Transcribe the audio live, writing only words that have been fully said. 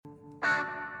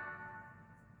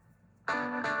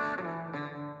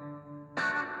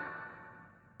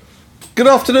Good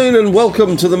afternoon and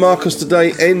welcome to the Marcus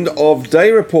Today End of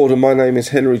Day Report, and my name is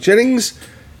Henry Jennings.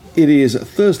 It is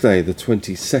Thursday the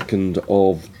 22nd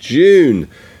of June,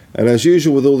 and as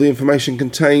usual with all the information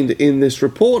contained in this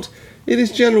report, it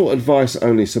is general advice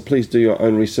only, so please do your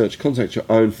own research, contact your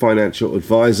own financial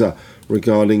advisor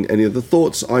regarding any of the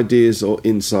thoughts, ideas or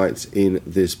insights in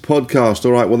this podcast.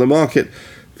 Alright, well the market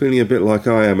feeling a bit like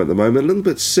I am at the moment, a little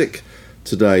bit sick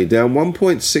today, down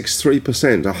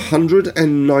 1.63%,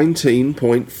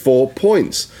 119.4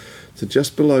 points to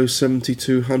just below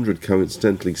 7,200,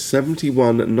 coincidentally,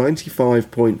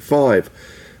 71.95.5.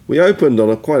 We opened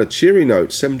on quite a cheery note,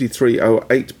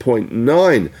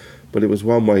 73.08.9, but it was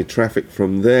one-way traffic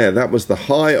from there. That was the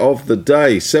high of the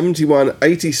day,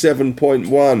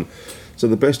 71.87.1. So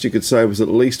the best you could say was at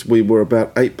least we were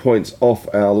about 8 points off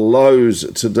our lows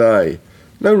today.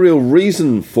 No real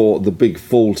reason for the big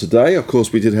fall today. Of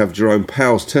course, we did have Jerome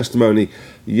Powell's testimony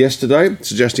yesterday,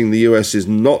 suggesting the US is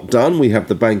not done. We have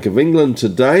the Bank of England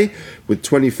today with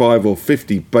 25 or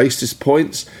 50 basis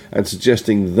points and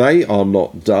suggesting they are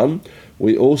not done.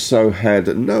 We also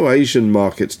had no Asian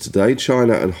markets today.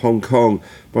 China and Hong Kong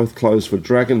both closed for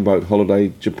Dragon Boat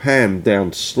holiday. Japan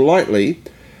down slightly.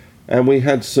 And we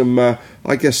had some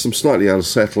slightly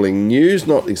unsettling news.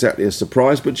 Not exactly a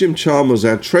surprise, but Jim Chalmers,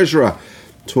 our treasurer,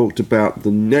 talked about the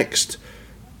next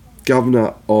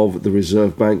governor of the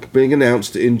Reserve Bank being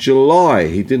announced in July.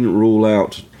 He didn't rule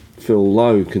out Phil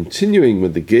Lowe continuing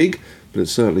with the gig, but it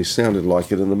certainly sounded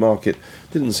like it, and the market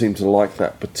didn't seem to like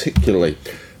that particularly.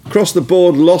 Across the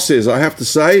board losses, I have to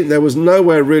say. There was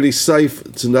nowhere really safe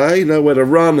today, nowhere to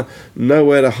run,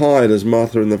 nowhere to hide, as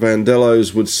Martha and the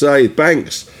Vandellos would say.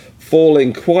 Banks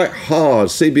falling quite hard.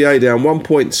 CBA down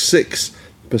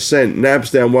 1.6%,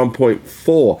 NAB's down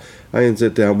 1.4%.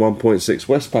 ANZ down 1.6%,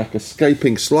 Westpac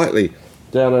escaping slightly,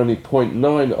 down only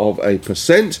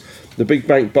 0.9%. The big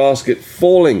bank basket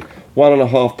falling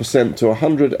 1.5% to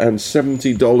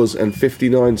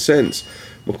 $170.59.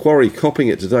 Macquarie copping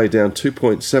it today, down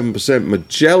 2.7%.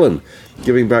 Magellan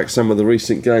giving back some of the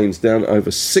recent gains, down over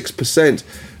 6%.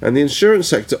 And the insurance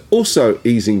sector also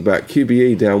easing back,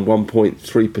 QBE down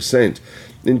 1.3%.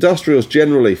 Industrials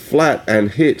generally flat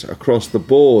and hit across the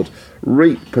board.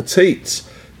 REIT petites,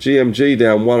 GMG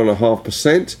down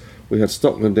 1.5%. We had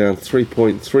Stockland down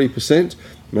 3.3%.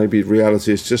 Maybe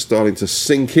reality is just starting to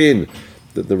sink in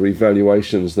that the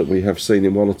revaluations that we have seen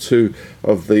in one or two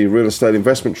of the real estate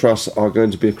investment trusts are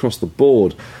going to be across the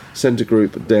board. Scentre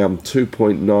Group down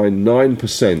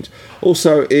 2.99%.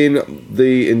 Also in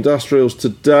the industrials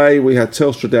today, we had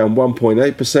Telstra down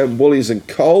 1.8%. Woolies and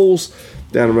Coles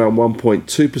down around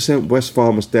 1.2%.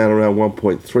 Wesfarmers down around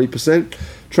 1.3%.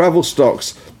 Travel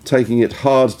stocks taking it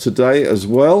hard today as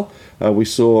well. We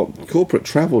saw corporate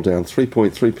travel down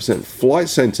 3.3%, Flight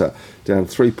Centre down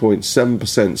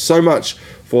 3.7%. So much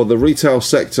for the retail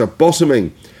sector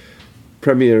bottoming.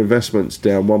 Premier Investments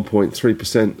down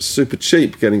 1.3%, Super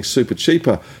Cheap getting super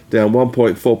cheaper down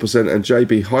 1.4%, and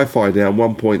JB Hi-Fi down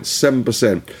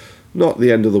 1.7%. Not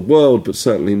the end of the world, but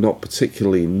certainly not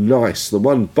particularly nice. The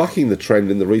one bucking the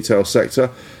trend in the retail sector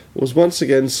was once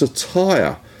again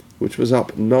Cettire, which was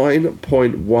up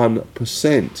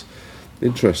 9.1%.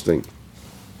 Interesting.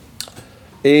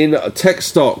 In tech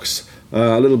stocks,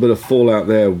 a little bit of fallout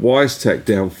there. WiseTech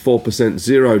down 4%,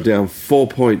 Xero down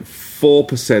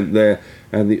 4.4% there,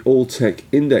 and the All-Tech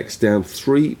Index down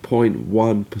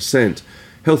 3.1%.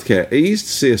 Healthcare eased,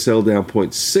 CSL down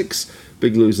 0.6%.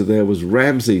 Big loser there was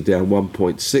Ramsay down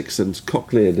 1.6% and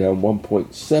Cochlear down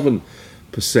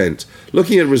 1.7%.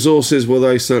 Looking at resources, well,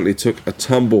 they certainly took a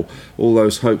tumble. All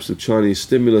those hopes of Chinese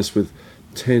stimulus with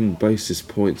 10 basis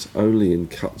points only in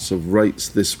cuts of rates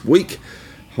this week.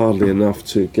 Hardly enough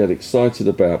to get excited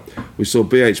about. We saw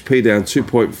BHP down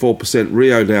 2.4%,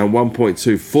 Rio down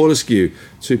 1.2%, Fortescue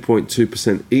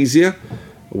 2.2% easier.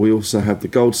 We also have the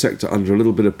gold sector under a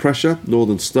little bit of pressure.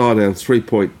 Northern Star down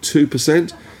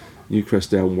 3.2%. Newcrest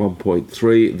down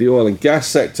 1.3%. The oil and gas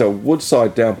sector,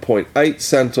 Woodside down 0.8%,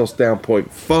 Santos down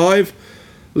 0.5%.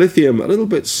 Lithium, a little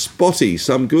bit spotty,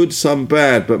 some good, some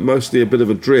bad, but mostly a bit of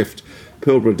a drift.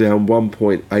 Pilbara down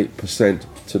 1.8%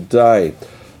 today.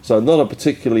 So not a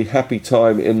particularly happy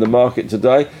time in the market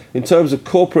today. In terms of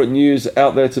corporate news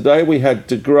out there today, we had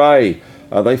De Grey.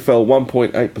 They fell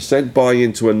 1.8%, buying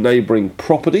into a neighbouring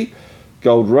property.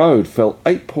 Gold Road fell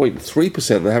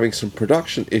 8.3%. They're having some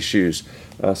production issues.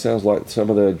 Sounds like some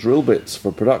of their drill bits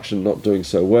for production not doing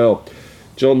so well.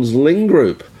 Johns Lyng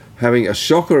Group having a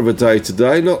shocker of a day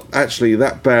today. Not actually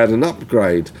that bad an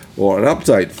upgrade or an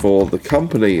update for the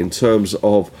company in terms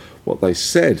of what they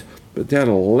said but down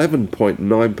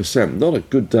 11.9%. Not a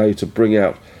good day to bring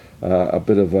out a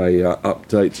bit of a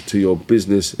update to your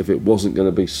business if it wasn't going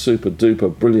to be super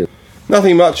duper brilliant.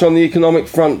 Nothing much on the economic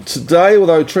front today,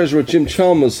 although Treasurer Jim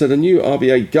Chalmers said a new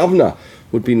RBA governor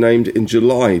would be named in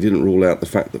July. He didn't rule out the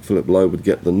fact that Philip Lowe would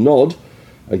get the nod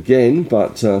again,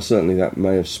 but certainly that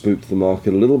may have spooked the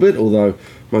market a little bit, although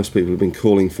most people have been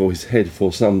calling for his head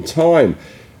for some time.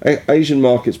 Asian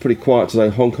markets pretty quiet today.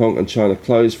 Hong Kong and China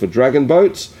closed for dragon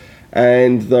boats,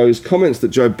 and those comments that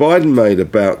Joe Biden made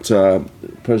about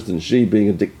President Xi being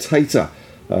a dictator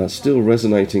still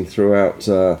resonating throughout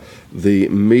the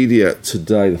media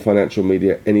today, the financial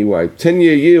media anyway.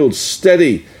 10-year yields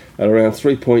steady at around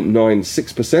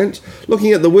 3.96%.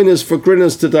 Looking at the winners for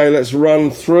Grinners today, let's run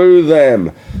through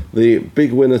them. The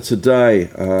big winner today,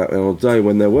 on a day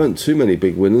when there weren't too many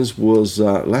big winners, was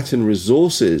Latin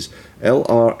Resources,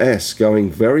 LRS,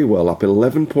 going very well, up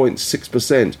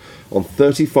 11.6% on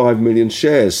 35 million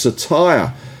shares.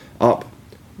 Satire up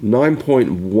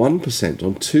 9.1%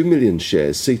 on 2 million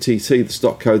shares. CTT, the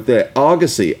stock code there.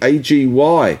 Argosy,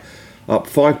 AGY, up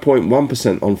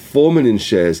 5.1% on 4 million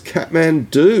shares.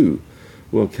 Kathmandu,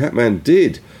 well,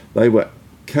 Kathmandu, they were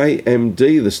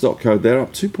KMD, the stock code there,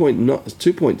 up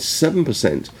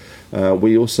 2.7%.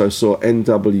 We also saw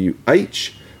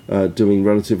NWH doing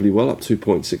relatively well, up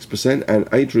 2.6%, and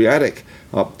Adriatic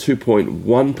up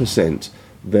 2.1%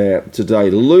 there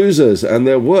today. Losers, and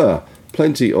there were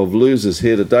plenty of losers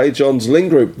here today. Johns Lyng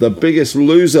Group, the biggest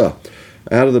loser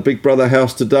out of the Big Brother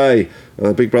house today.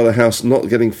 Big Brother house not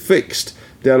getting fixed,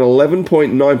 down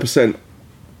 11.9%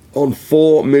 on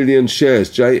 4 million shares.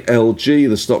 JLG,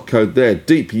 the stock code there.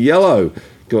 Deep Yellow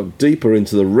got deeper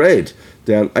into the red,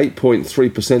 down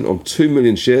 8.3% on 2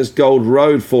 million shares. Gold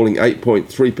Road falling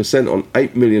 8.3% on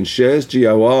 8 million shares.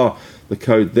 GOR, the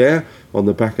code there, on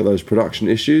the back of those production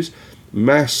issues.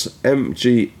 Mass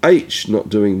MGH not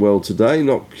doing well today,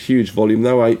 not huge volume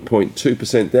though,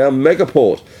 8.2% down.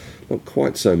 Megaport, not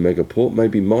quite so Megaport,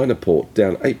 maybe Minorport,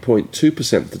 down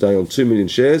 8.2% today on 2 million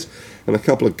shares. And a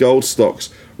couple of gold stocks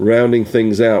rounding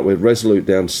things out, with Resolute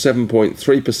down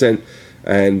 7.3%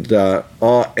 and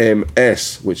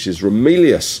RMS, which is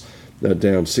Ramelius,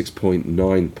 down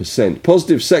 6.9%.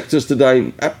 Positive sectors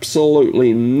today,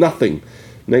 absolutely nothing.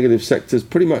 Negative sectors,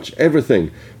 pretty much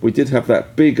everything. We did have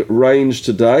that big range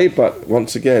today, but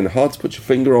once again, hard to put your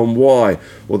finger on why,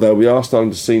 although we are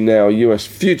starting to see now US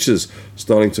futures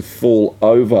starting to fall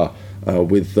over,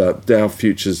 with Dow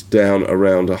futures down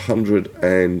around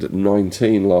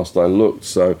 119 last I looked,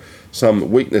 so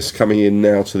some weakness coming in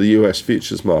now to the US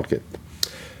futures market.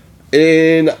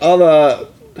 In other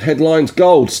headlines,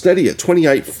 gold steady at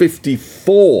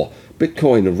 28.54,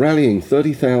 Bitcoin rallying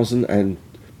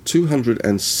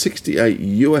 30,268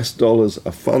 US dollars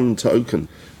a fund token.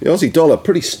 The Aussie dollar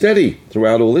pretty steady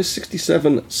throughout all this,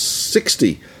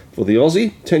 67.60 for the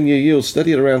Aussie. 10-year yield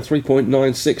steady at around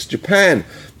 3.96. Japan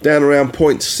down around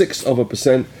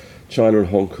 0.6%. China and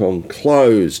Hong Kong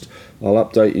closed. I'll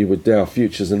update you with Dow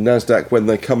futures and Nasdaq when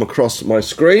they come across my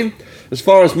screen. As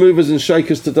far as movers and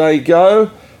shakers today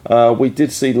go, we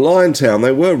did see Liontown.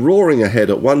 They were roaring ahead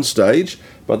at one stage,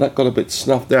 but that got a bit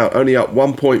snuffed out, only up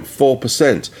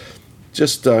 1.4%.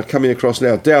 Just coming across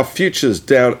now, Dow futures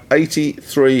down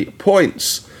 83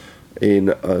 points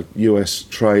in US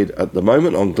trade at the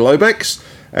moment on Globex,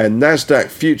 and Nasdaq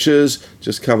futures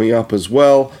just coming up as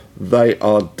well. They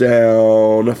are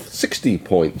down 60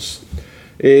 points.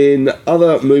 In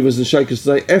other movers and shakers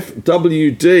today,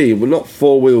 FWD, well, not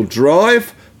four-wheel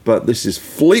drive, but this is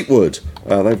Fleetwood.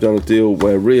 They've done a deal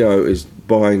where Rio is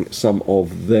buying some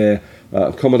of their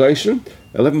accommodation.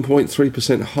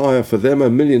 11.3% higher for them,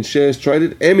 1 million shares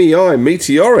traded. MEI,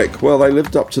 Meteoric, well, they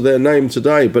lived up to their name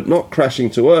today, but not crashing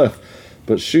to earth.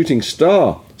 But Shooting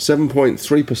Star,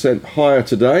 7.3% higher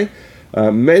today.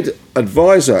 Med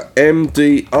Advisor,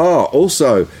 MDR,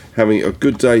 also having a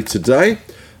good day today.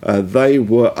 They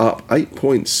were up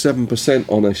 8.7%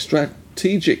 on a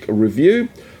strategic review.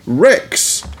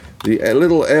 Rex, the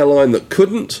little airline that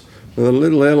couldn't, the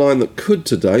little airline that could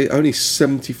today, only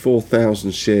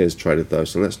 74,000 shares traded though,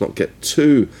 so let's not get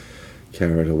too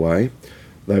carried away.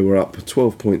 They were up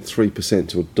 12.3%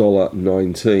 to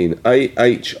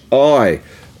 $1.19. AHI,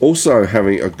 also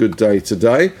having a good day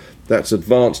today. That's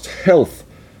Advanced Health,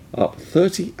 up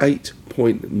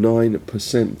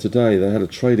 38.9% today. They had a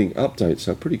trading update,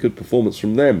 so pretty good performance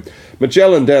from them.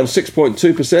 Magellan down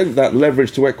 6.2%. That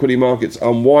leverage to equity markets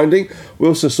unwinding. We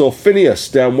also saw Phineas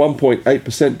down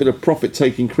 1.8%. Bit of profit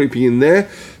taking creeping in there.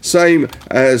 Same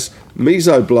as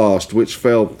Mesoblast, which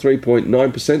fell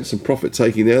 3.9%. Some profit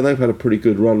taking there. They've had a pretty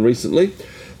good run recently.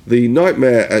 The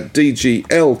nightmare at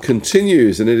DGL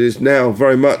continues, and it is now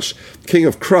very much King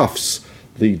of Crufts,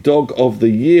 the dog of the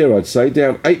year, I'd say,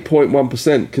 down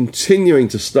 8.1%, continuing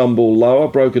to stumble lower,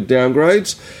 broker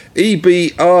downgrades.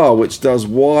 EBR, which does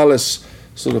wireless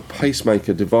sort of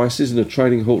pacemaker devices, in a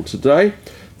trading halt today.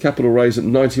 Capital raise at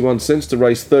 91 cents to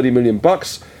raise $30 million.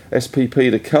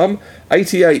 SPP to come.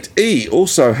 88E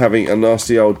also having a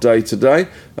nasty old day today.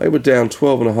 They were down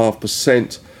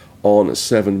 12.5% on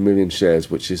 7 million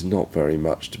shares, which is not very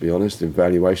much, to be honest, in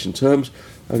valuation terms.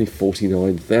 Only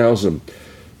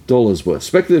 $49,000 worth.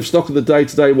 Speculative stock of the day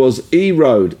today was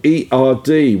E-Road,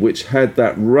 ERD, which had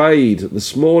that raid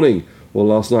this morning or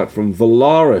last night from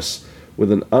Valaris with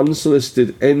an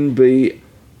unsolicited NBOI,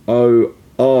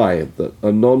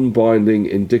 a non-binding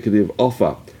indicative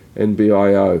offer,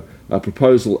 NBIO, a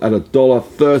proposal at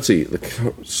 $1.30. The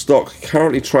stock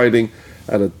currently trading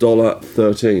at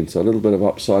 $1.13, so a little bit of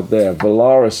upside there.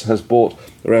 Valaris has bought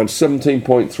around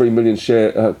 17.3 million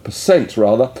percent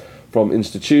from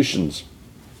institutions.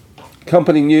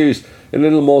 Company news in a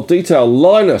little more detail.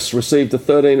 Lynas received a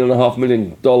 $13.5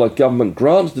 million government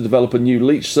grant to develop a new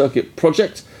leach circuit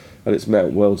project at its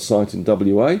Mount Weld site in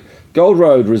WA. Gold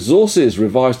Road Resources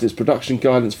revised its production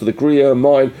guidance for the Gruyere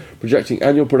mine, projecting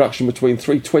annual production between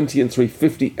 320 and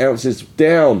 350 ounces,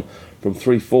 down from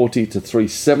 340 to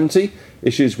 370.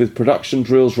 Issues with production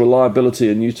drills, reliability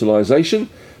and utilisation.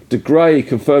 De Grey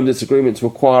confirmed its agreement to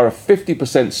acquire a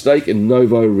 50% stake in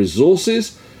Novo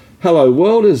Resources. Hello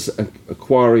World is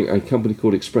acquiring a company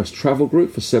called Express Travel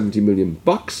Group for $70 million.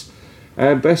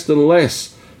 And Best and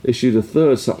Less issued a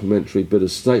third supplementary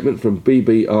bidder's statement from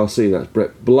BBRC, that's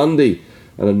Brett Blundy,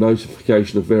 and a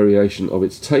notification of variation of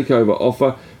its takeover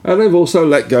offer. And they've also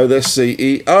let go their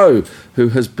CEO, who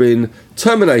has been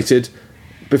terminated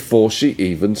before she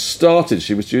even started.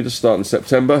 She was due to start in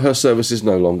September. Her service is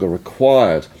no longer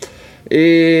required.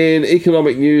 In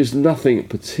economic news, nothing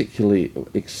particularly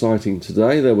exciting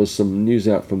today. There was some news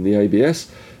out from the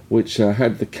ABS, which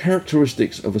had the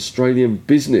characteristics of Australian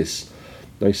business.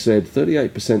 They said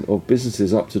 38% of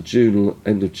businesses up to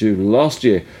end of June last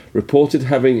year reported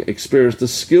having experienced a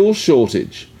skill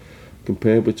shortage,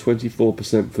 compared with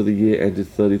 24% for the year ended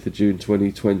 30th of June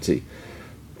 2020.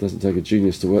 Doesn't take a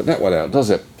genius to work that one out,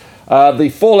 does it? The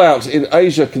fallout in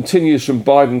Asia continues from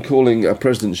Biden calling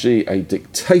President Xi a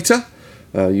dictator.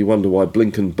 You wonder why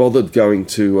Blinken bothered going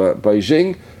to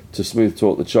Beijing to smooth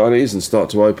talk the Chinese and start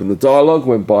to open the dialogue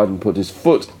when Biden put his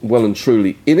foot well and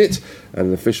truly in it, and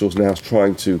the officials now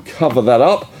trying to cover that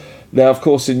up. Now, of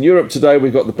course, in Europe today,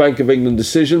 we've got the Bank of England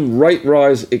decision. Rate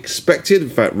rise expected. In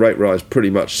fact, rate rise pretty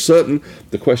much certain.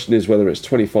 The question is whether it's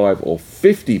 25 or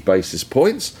 50 basis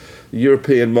points. The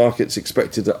European market's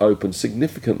expected to open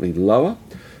significantly lower.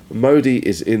 Modi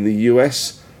is in the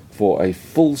US for a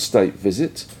full state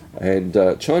visit. And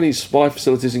Chinese spy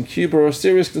facilities in Cuba are a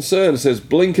serious concern, says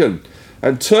Blinken.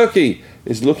 And Turkey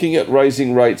is looking at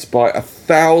raising rates by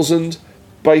 1,000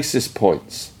 basis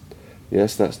points.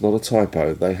 Yes, that's not a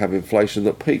typo. They have inflation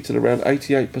that peaked at around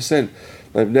 88%.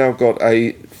 They've now got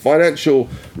a financial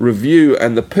review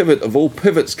and the pivot of all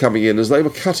pivots coming in as they were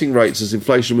cutting rates as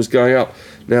inflation was going up.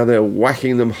 Now they're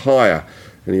whacking them higher.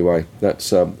 Anyway,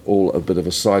 that's all a bit of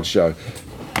a sideshow.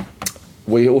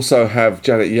 We also have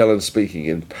Janet Yellen speaking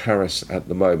in Paris at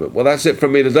the moment. Well, that's it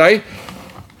from me today.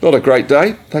 Not a great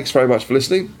day. Thanks very much for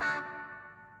listening.